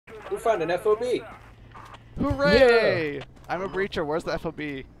We found an FOB. Hooray! Yeah. I'm a breacher. Where's the FOB?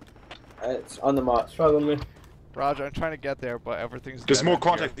 It's on the march. Follow me. Roger, I'm trying to get there, but everything's There's dead more end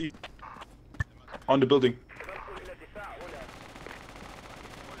contact here. on the building.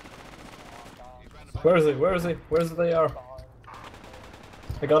 Where is he? Where is he? Where's the AR?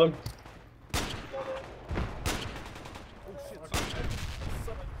 I got him.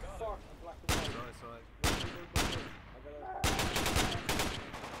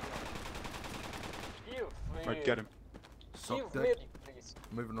 Right, get him. Suck deck.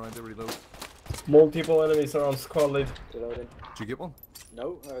 Moving around to reload. Multiple enemies are on squad lead. Reloading. Did you get one?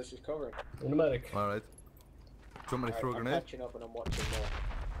 No, I was just covering. In the medic. Alright. Do you want me to throw a I'm grenade? catching up and I'm watching more.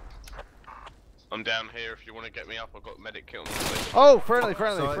 I'm down here if you want to get me up. I've got medic kit on the place. Oh, friendly,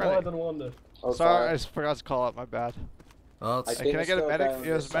 friendly, Sorry. Oh, I friendly. don't want it. Oh, Sorry, I just forgot to call out. My bad. Oh, I it's Hey, can I get a still medic? down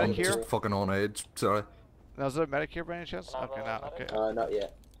There's this a medic I'm side. here? just fucking on edge. Sorry. Now, is there a medic here by any chance? Okay, now, okay. Not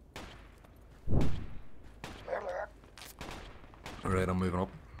yet. Alright, I'm moving up.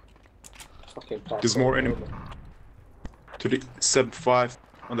 Fucking There's more enemy. To the 7-5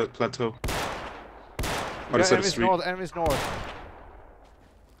 on that plateau. Other side of the street. Enemies north.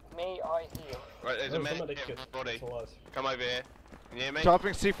 May I heal? Right, there's a There's medic somebody here, kit. everybody. It's a lot. Come over here. Can you hear me?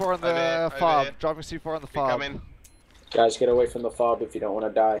 Dropping C4 on Over here, the over fob. here. Dropping C4 on the Keep fob. coming. Guys, get away from the fob if you don't want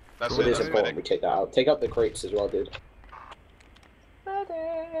to die. That's It is that's important we medic. take that out. Take out the crates as well, dude.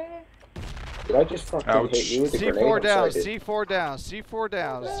 Did I just fucking Ouch. hit you with the grenade? C4 I'm down, sorry, dude. C4 down, C4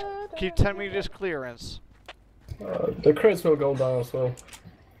 downs. Keep 10 meters clearance. The crates will go down as well.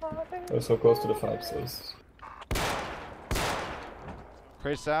 We're so close to the 5, so it's...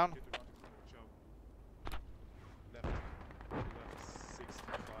 Crates down.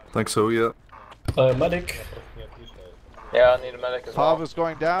 Think so, yeah. Medic. Yeah, I need a medic as Fob well. is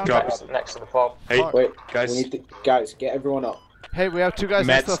going down. Got Next to the fob. Hey, Fuck. Wait, guys. we need to, guys, get everyone up. Hey, we have two guys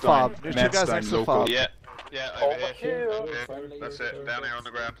next to the fob. Madstein. There's two guys Madstein, next to the local. fob. Yeah, yeah, over Over here. here. Up here. That's it. Down here on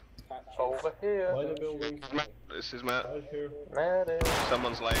the ground. Over here. Line the building. This is Matt. Right here. Medic.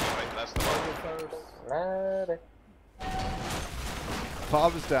 Someone's laying on me. That's the one. Medic.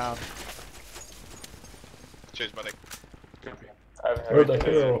 Fob is down. Cheers, buddy. Over Where here.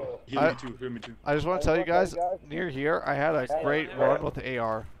 the hell? Hear me too. I just want to tell you guys, near here, I had a great run with the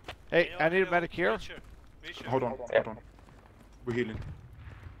AR. Hey, I need a medic here. Hold on, hold on. We're healing.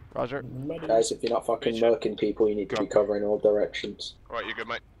 Roger. Medic. Guys, if you're not fucking murking people, you need to be covering all directions. Right, you good,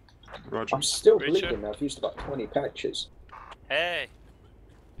 mate? Roger. I'm still Richard? bleeding. I've used about 20 patches. Hey,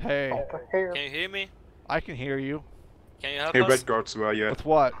 Hey, Over here. can you hear me? I can hear you. Can you help Hey, us? red guards, where are you at? With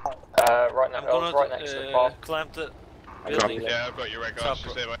what? Right, I'm now, gonna right next to the fob. climb the Copy. building. Yeah, I've got your red guards.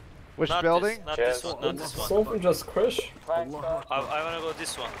 Just here, mate. Which Not building? This, not Cheers. this one, not this one. Something just crashed. I wanna go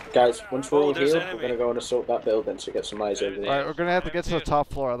this one. Guys, once we're Oh, all there's healed, enemy. we're gonna go and assault that building to get some eyes over there. Alright, we're gonna have to get to the top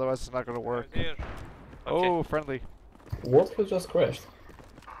floor, otherwise it's not gonna work. Here. Okay. Oh, friendly. What was just crashed?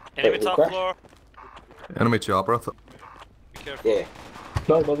 Enemy who top crashed? floor. Enemy chopper. Be careful. Yeah.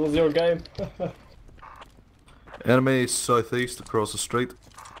 No, that was your game. Enemy southeast across the street.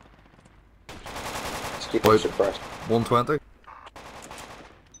 Just keep them Wait. suppressed. 120.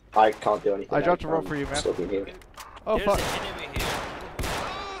 I can't do anything. I dropped a I'm rope for you, man. Still being healed. Oh There's fuck. an enemy here.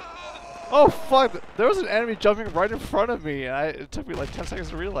 Oh fuck. There was an enemy jumping right in front of me, and it took me like 10 seconds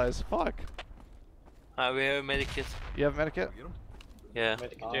to realize. Fuck. We have a medikit. You have a medikit? Yeah.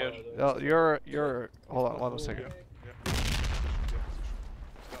 Oh, you're. Hold on, one second.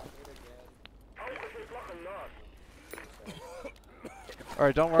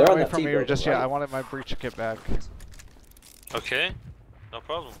 Alright, don't run They're on away that from me T-building, just yet. right? I wanted my breach kit back. Okay. No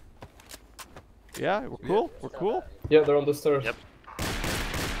problem. Yeah, we're cool. We're cool. Yeah, they're on the stairs. Yep.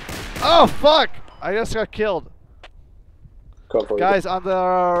 Oh fuck! I just got killed. Go for it. Guys, on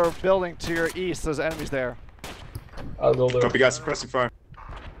the building to your east, there's enemies there. I'll go there. Copy, guys. Suppressing fire.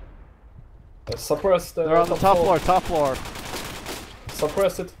 Suppress the They're on the top floor. Top floor.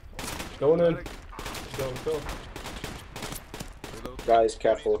 Suppress it. Going in. Go, go. Guys,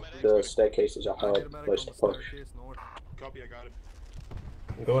 careful. The staircases are hard. Place to push. Copy, I got it.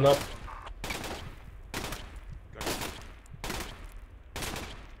 I'm going up.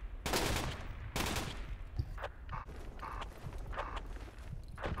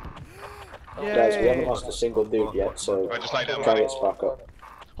 Guys, we haven't lost a single dude yet, so Right, just lay down, try buddy. and spark up.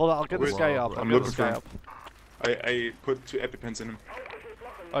 Hold on, I'll get this guy up. I'll I'm get looking this for guy him. up. I put 2 EpiPens in him.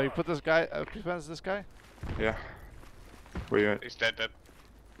 Oh, you put this guy, prevents this guy? Yeah. Where you at? He's dead, dead.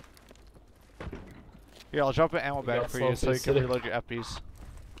 Here, I'll drop an ammo bag got for you so you something can sitting. reload your EPIs.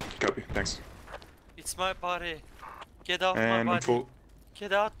 Copy, thanks. It's my body. Get off my And I'm body. full.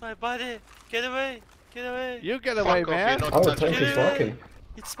 Get out my body. Get away. Get away. You get away, Fuck off, man! you're not Our touching tank me. is walking.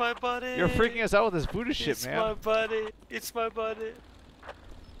 It's my buddy. You're freaking us out with this Buddha shit, It's man. my buddy. It's my buddy.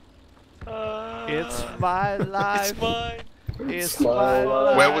 It's my life. It's mine. It's my my life.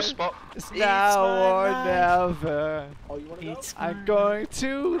 life. Where was Spot? It's now my or life. never. Oh, you wanna go? It's I'm going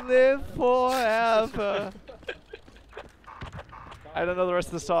to live forever. I don't know the rest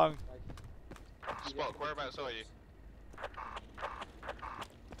of the song. Spot, whereabouts are you?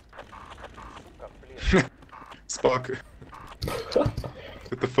 Spock.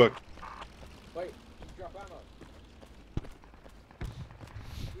 What the fuck? Wait, drop ammo.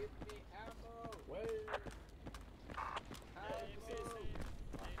 Give me ammo. Wait.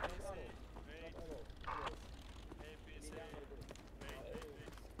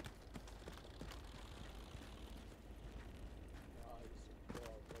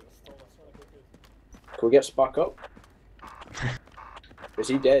 Can we get Spock up? Is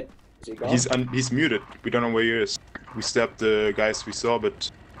he dead? Is he gone? He's muted. We don't know where he is. We stabbed the guys we saw, but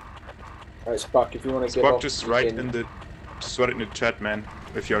Alright, Spock, if you want to get up, Spock just you write can- in the chat, man.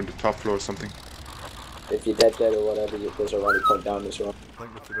 If you're on the top floor or something. If you're dead or whatever, there's a rally point down this road. I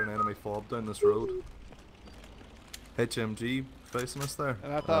think we've got an enemy fob down this road. HMG facing us there.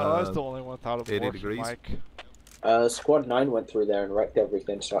 And I thought I was the only one thought of 80 abortion, degrees. Mike. Squad 9 went through there and wrecked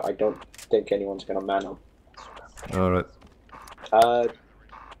everything, so I don't think anyone's gonna man them. Alright.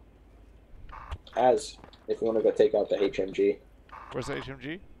 As, if you want to go take out the HMG, Where's the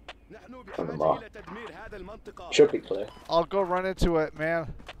HMG? on the map. Should be clear. I'll go run into it,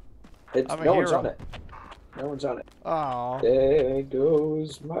 man. I'm a No one's hero. on it. No one's on it. Oh, There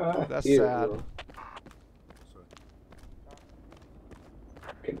goes my That's hero.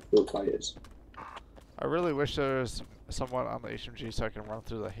 Fucking Foo Fighters. I really wish there was someone on the HMG so I can run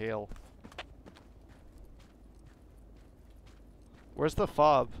through the hail. Where's the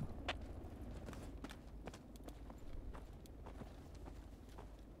fob?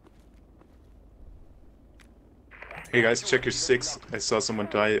 Hey guys, check your 6. I saw someone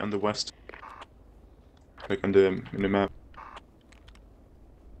die on the west. Like on the in the map.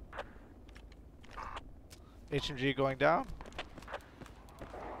 HMG going down?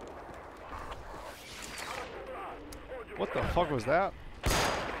 What the fuck was that?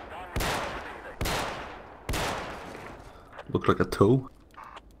 Looked like a toe.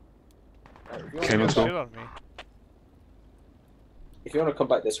 Came Shit into on me. If you want to come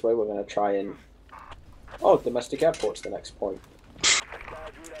back this way, we're going to try and... Oh, domestic airport's the next point.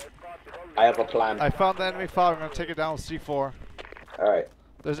 I have a plan. I found the enemy fob. I'm gonna take it down with C4. Alright.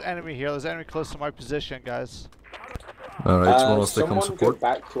 There's enemy here. There's enemy close to my position, guys. Alright, someone wants to come someone go support.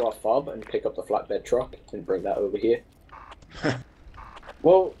 back to our fob and pick up the flatbed truck and bring that over here.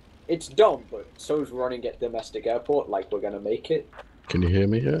 Well, it's dumb, but so's running at domestic airport like we're going to make it. Can you hear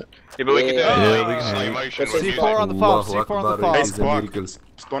me yet? Yeah, but we can do it Yeah, in we can slow hear you. motion. Let's with see music. C4 on the fob. Allahu C4 on the Akbar, Hey, fob. it's illegal.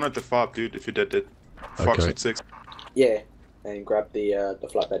 Spawn at the fob, dude, if you did it. Fox Okay. with 6. Yeah, and grab the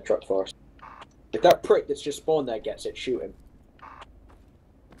flatbed truck for us. If that prick that's just spawned there gets it, shoot him.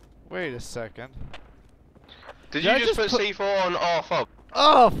 Wait a second. Did Did I you just put just C4 on our fob?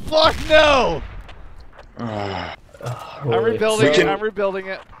 Oh fuck no! Ah, I'm rebuilding We it. can- I'm rebuilding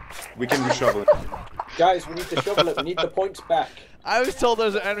it. we can reshovel it. Guys, we need to shovel it. We need the points back. I was told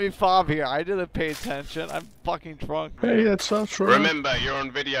there's an enemy fob here. I didn't pay attention. I'm fucking drunk. Man. Hey, that's not true. Remember, you're on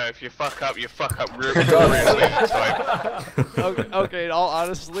video. If you fuck up really, really time. Okay, in all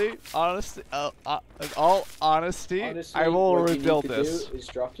honesty, in all honesty, Honestly, I will what rebuild you need this. to do is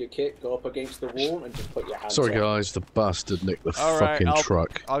drop your kit, go up against the wall, and just put your hands Sorry, up. guys, the bastard nicked the All right, fucking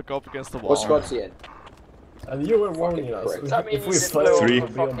truck. I'll go up against the wall. What squad's he in? And you were warning us. Does that mean If you we didn't fail, blow Three. we'll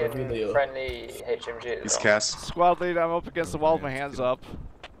up be on the fucking video. friendly HMG as It's well? Cass. Squad lead, I'm up against the wall with my hands up.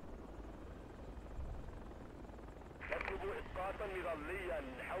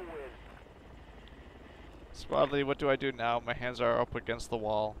 Squad lead, what do I do now? My hands are up against the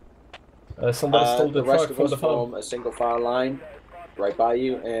wall. Somebody stole the The rest truck of for us the form phone. a single file line right by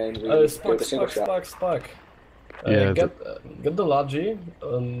you, and we Spock, go to single Spock, shot. Spock, Spock. Yeah, Get the Logi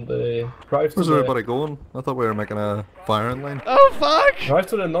and drive to Where's the everybody going? I thought we were making a firing line. Oh fuck! drive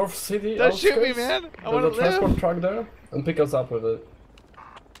to the North City. Don't shoot me, outskirts. man! I There's wanna a transport live! truck there and pick us up with it.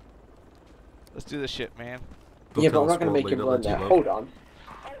 Let's do this shit, man. Don't Yeah, tell but we're not going to squad make him leader run that you there. love. Hold on.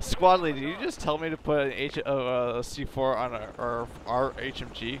 Squad lead, did you just tell me to put an C4 on our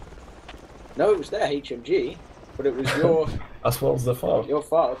HMG? No, it was their HMG, but it was your As well as the phone. your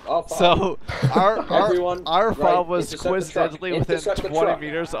file. Our file. So, Everyone, our right, fob was intercept the truck, coincidentally within intercept the 20 truck.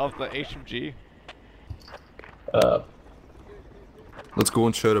 meters of the HMG. Let's go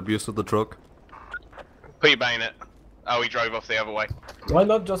and shout abuse at the truck. Put your bayonet. Oh, he drove off the other way. Why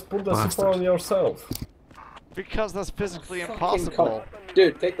not just put the Bastard. support on yourself? Because that's physically Fucking impossible.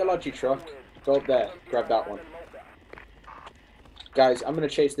 Dude, take the lodgy truck. Go up there. Grab that one. Guys, I'm gonna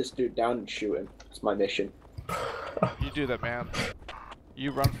chase this dude down and shoot him. It's my mission. You do that, man.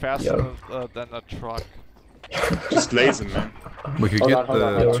 You run faster than a truck. Just laze him, man. We could Hold get on, hold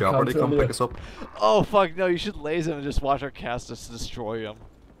on, the hold on. chopper to come pick us up. Oh fuck no! You should laze him and just watch our cast just destroy him.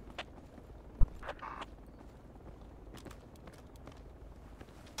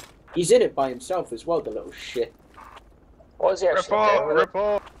 He's in it by himself as well, the little shit. What is he actually doing with it?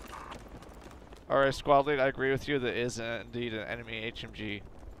 Report. Alright, squad lead, I agree with you. There is indeed an enemy HMG.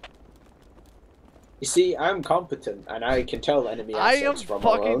 You see, I'm competent, and I can tell enemy I am assets from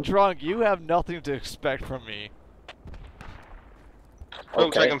fucking alone. drunk. You have nothing to expect from me. Boom,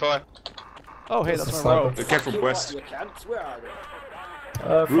 Okay. taking fire. Oh hey, This that's is my sniper. rope. They came from Fucking west. what, you cunts? Where are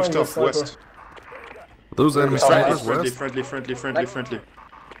they? Rooftop sniper. west. Those enemy snipers Friendly, west. friendly.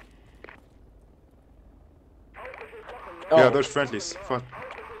 Oh, Yeah, those friendlies. Fuck.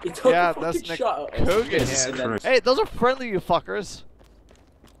 he took Yeah, a that's fucking Nick shot at us. Kogan. Jesus And then Christ. Hey, those are friendly, you fuckers.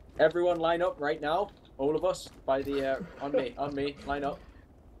 everyone line up right now. All of us by the on me, line up.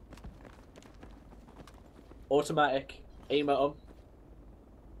 Automatic, aim at them.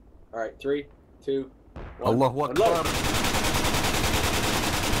 All right, 3, 2, 1. Allahu Akbar.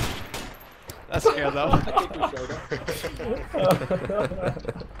 That's scared though. I think we showed up.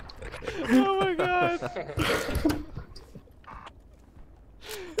 Oh my god.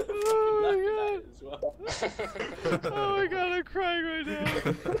 Oh my god. Oh my god, I'm crying right now.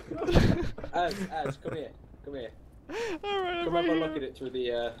 Az, come here. Alright, I'm Come right have a look at here. it through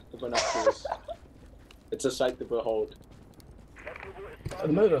the binoculars. It's a sight to behold. I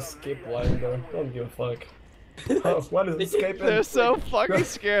might escape lying there. Don't give a fuck. Oh, what is escaping? They're so fucking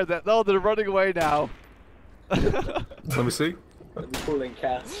scared that they're running away now. Let me see. Let me pull in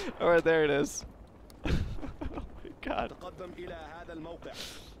cats. Alright, there it is. Oh my god.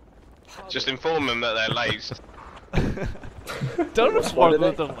 Just inform them that they're laced. Don't What inform are them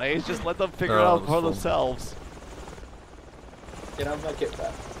they? of delays, just let them figure it Oh, out that's for fun. themselves. Can I have my kit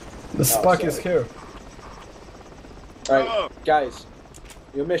back? The spark is sorry. here. Alright, guys.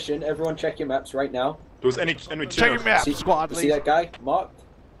 Your mission, everyone check your maps right now. Those enemy Check your channels. map, See- squad You see lead. that guy marked?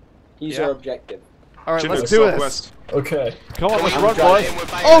 He's Yeah. our objective. Alright, Chinook, let's do this. southwest. Okay. Come on, Can let's we run, drive boys. in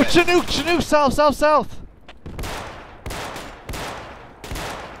with Oh, bayonet? Chinook, south.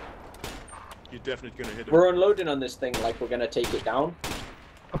 You're definitely gonna hit him. We're unloading on this thing like we're gonna take it down.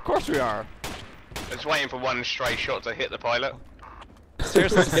 Of course we are. Just waiting for one stray shot to hit the pilot.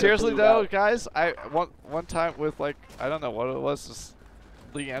 Seriously blew though, out. guys, I one time with like I don't know what it was, this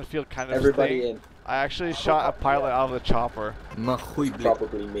Lee Enfield kind of Everybody thing. in. I actually shot a pilot out of the chopper. Nahui,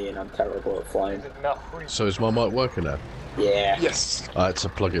 Probably me, and I'm terrible at flying. So is my mic working now? Yeah. Yes. I had to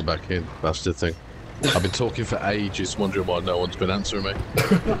plug it back in. That's the thing. I've been talking for ages, wondering why no one's been answering me.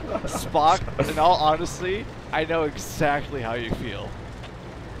 Spock, in all honesty, I know exactly how you feel.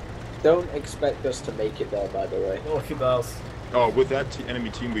 Don't expect us to make it there, by the way. Oh, he does. Oh, with that enemy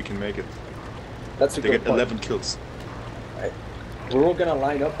team, we can make it. That's a They good get point. 11 kills. We're all gonna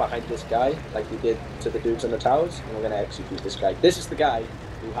line up behind this guy, like we did to the dudes on the towers, and we're gonna execute this guy. This is the guy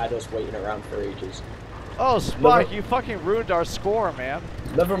who had us waiting around for ages. Oh, Spock, Never- you fucking ruined our score, man.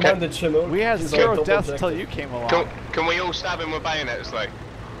 Never mind the Chinook. We had he's 0 our double deaths objective. until you came along. Can we all stab him with bayonets though?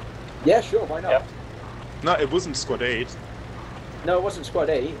 Yeah, sure, why not? Yep. No, it wasn't squad 8. No, it wasn't Squad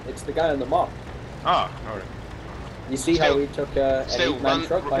 8, it's the guy on the mop. Ah, alright. You see how we took an still 8-man run-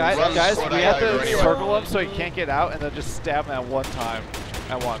 truck by Guys, himself? Run guys, squad we A have over to anyway. circle him so he can't get out, and then just stab him at one time,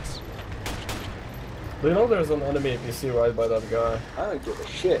 at once. Do you know there's an enemy APC right by that guy? I don't give a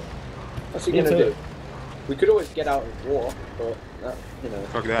shit. What's he Me gonna too. do? We could always get out and walk, but, you know.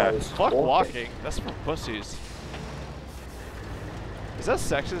 Fuck that. was Fuck walking. That's for pussies. Is that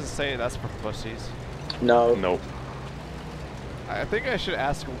sexist to say that's for pussies? No. No. I think I should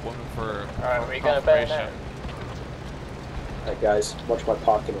ask a woman for Alright, we're gonna confirmation. bayonet. Alright, guys, watch my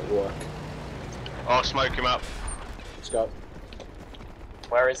parking at work. I'll smoke him up. Let's go.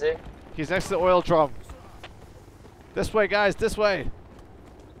 Where is he? He's next to the oil drum. This way, guys, this way.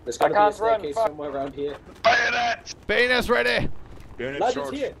 There's gotta be a can't run, staircase fuck. somewhere around here. Bayonet! Bayonet's ready. Bayonet Lads, charge.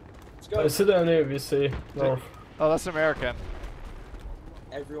 it's here. Let's I go. see the enemy APC. No. Oh, that's American.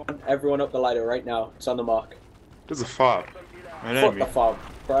 Everyone up the ladder right now. It's on the mark. There's a fob. An Fuck enemy. the fob.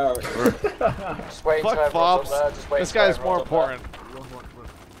 Priority. Just wait Fuck until everyone's fobs. up there. Just wait This until guy's more everyone's up important.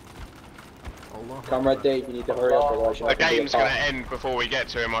 Comrade Dave, you need to hurry up, otherwise you're The not gonna be a game's gonna part. end before we get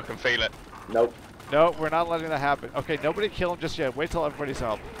to him, I can feel it. Nope. No, we're not letting that happen. Okay, nobody kill him just yet. Wait till everybody's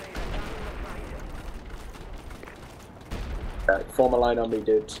up. Alright, form a line on me,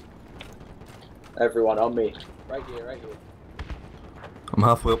 dudes. Everyone on me. Right here, right here. I'm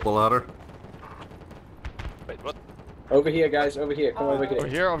halfway up the ladder. Wait, what? Over here, guys. Over here. Come over here. Over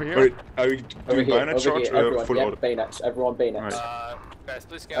here, over here. Wait, are we Over doing here. bayonet Over charge here. or Everyone. full Yeah, auto? bayonets. Everyone bayonets. Guys,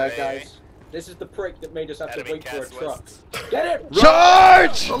 please go Alright, A. guys. This is the prick that made us have to Enemy wait for a cast truck. west. Get it!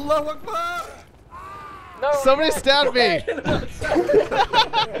 Charge! Allahu Akbar! No! Somebody stabbed me!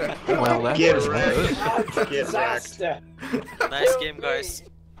 Well, that Get was wrecked. good. Disaster. Nice game, guys.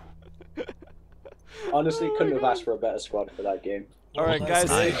 Honestly, couldn't have asked for a better squad for that game. Alright, guys,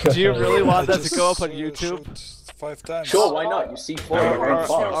 do you really want that to go up on YouTube? 5 times. Sure, why not? You see 4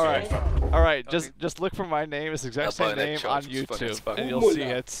 Alright, just look for my name, it's the exact same name on YouTube, and you'll see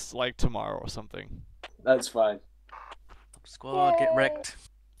it's like tomorrow or something. That's fine. Squad, get wrecked.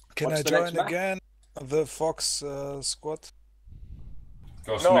 Can What's I the next join map? again the Fox squad?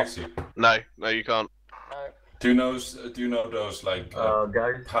 Goes No. next to you. No, you can't. Do you know those like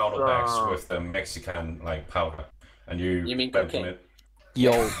Guys, powder bags with the Mexican like powder, and you mean bend cocaine? it?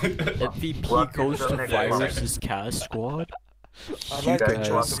 Yo, MVP goes to Virus's cast squad. I You like to join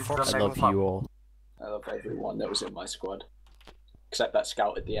guys, the Fox I love squad. you all. I love everyone that was in my squad. Except that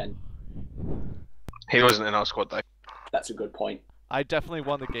scout at the end. He wasn't in our squad though. That's a good point. I definitely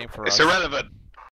won the game for us. It's irrelevant.